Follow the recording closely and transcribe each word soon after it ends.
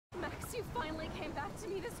You finally came back to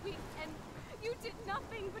me this week, and you did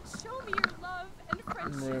nothing but show me your love and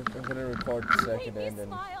friendship. I'm gonna record the second You made end me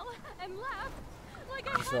and smile and laugh like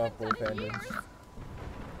I swap haven't both done in endings. years.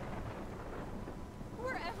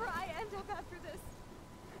 Wherever I end up after this,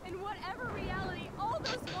 in whatever reality, all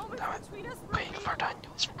those moments between us were real, for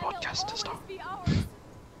Daniel's and podcast to they'll start. always be ours.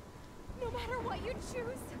 No matter what you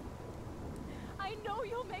choose, I know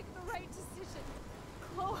you'll make the right decision.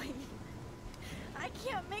 Chloe, I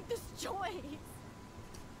can't make this choice.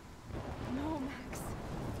 No, Max.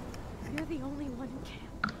 You're the only one who can.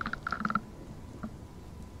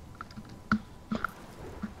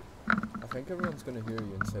 I think everyone's gonna hear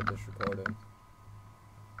you inside this recording.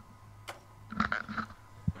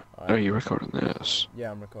 Are you recording this?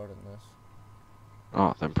 Yeah, I'm recording this.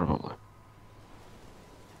 Oh, then probably.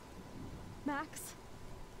 Max,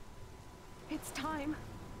 it's time.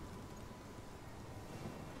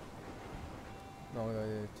 No, I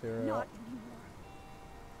gotta tear it Not up. anymore.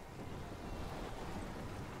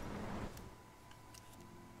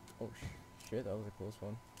 Oh shit, that was a close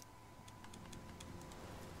one.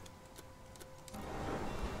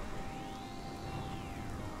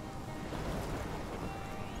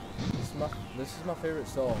 This is my favorite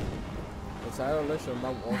song. It's either this or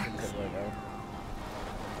Mount Washington right now.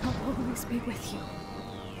 I'll always be with you.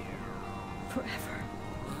 Forever.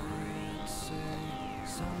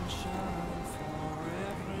 Sunshine for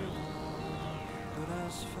everyone, but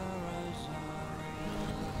as far as I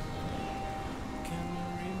can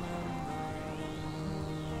remember,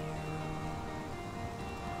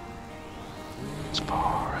 It's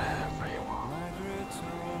for everyone.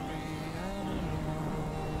 migratory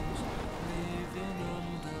animals living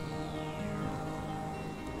under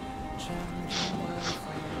changing weather.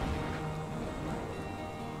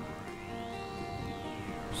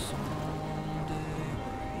 Someday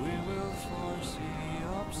we will foresee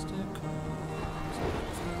obstacles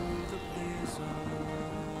through the blizzard,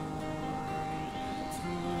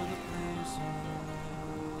 through the blizzard.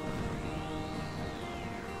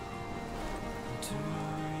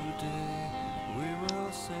 Today we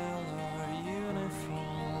will sell our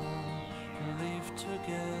uniform and live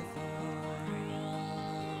together,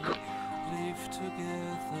 live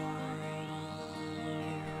together.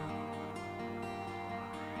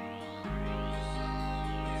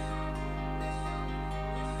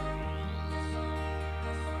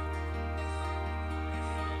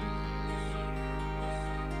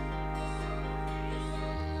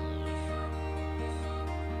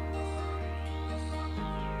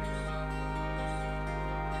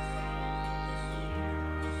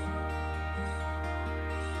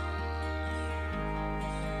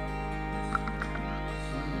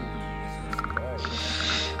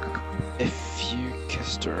 If you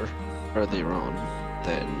kissed her earlier on,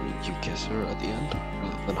 then you kiss her at the end,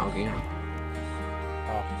 rather than hugging her.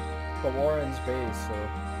 Ah, but Warren's base, so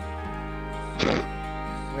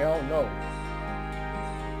we all know.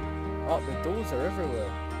 Oh, the dolls are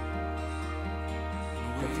everywhere.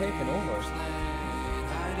 They're taking over.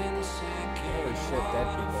 Holy shit, dead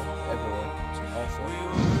people everywhere. Also,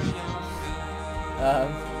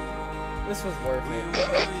 this was worth it.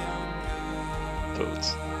 Toads.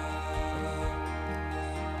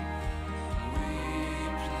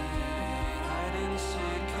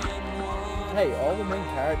 Hey, all the main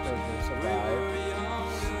characters will survive.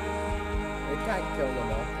 They can't kill them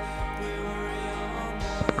all.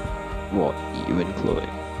 What, you and Chloe?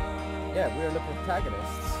 Yeah, we're the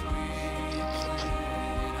protagonists.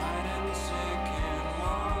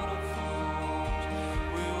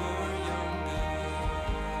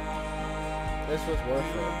 This was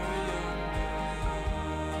worth it.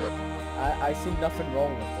 I see nothing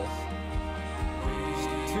wrong with this. Just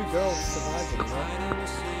two girls surviving, you know?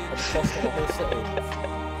 At the cost of the whole city.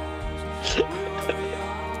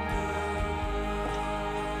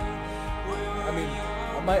 I mean,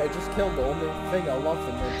 I might have just killed the only thing I loved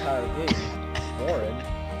in the entire game. Warren.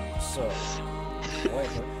 So,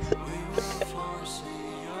 whatever.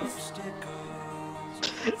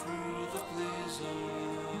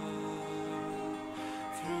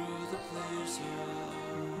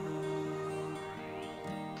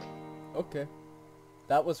 Okay.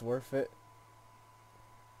 That was worth it.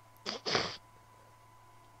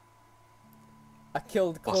 I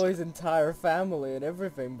killed Chloe's entire family and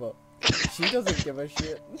everything, but she doesn't give a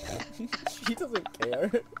shit. She doesn't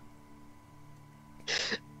care.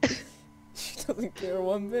 She doesn't care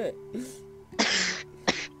one bit.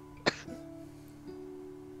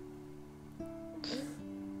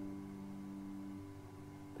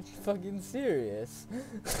 Fucking serious?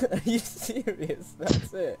 Are you serious?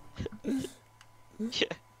 That's it.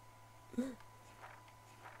 Yeah.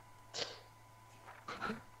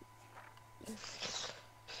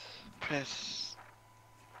 press...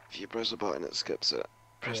 If you press a button, it skips it.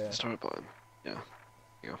 Press Yeah. the start button. Yeah. There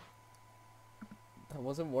you go. That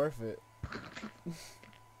wasn't worth it.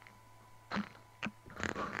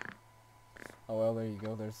 Oh well, there you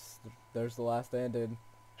go. There's the last ending.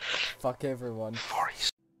 Fuck everyone.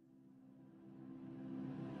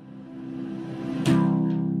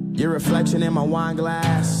 Your reflection in my wine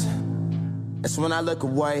glass. That's when I look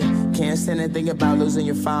away. Can't stand and think about losing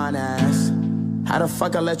your fine ass. How the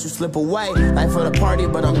fuck I let you slip away? Life for the party,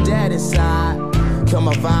 but I'm dead inside. Kill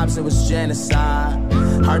my vibes, it was genocide.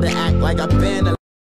 Hard to act like I've been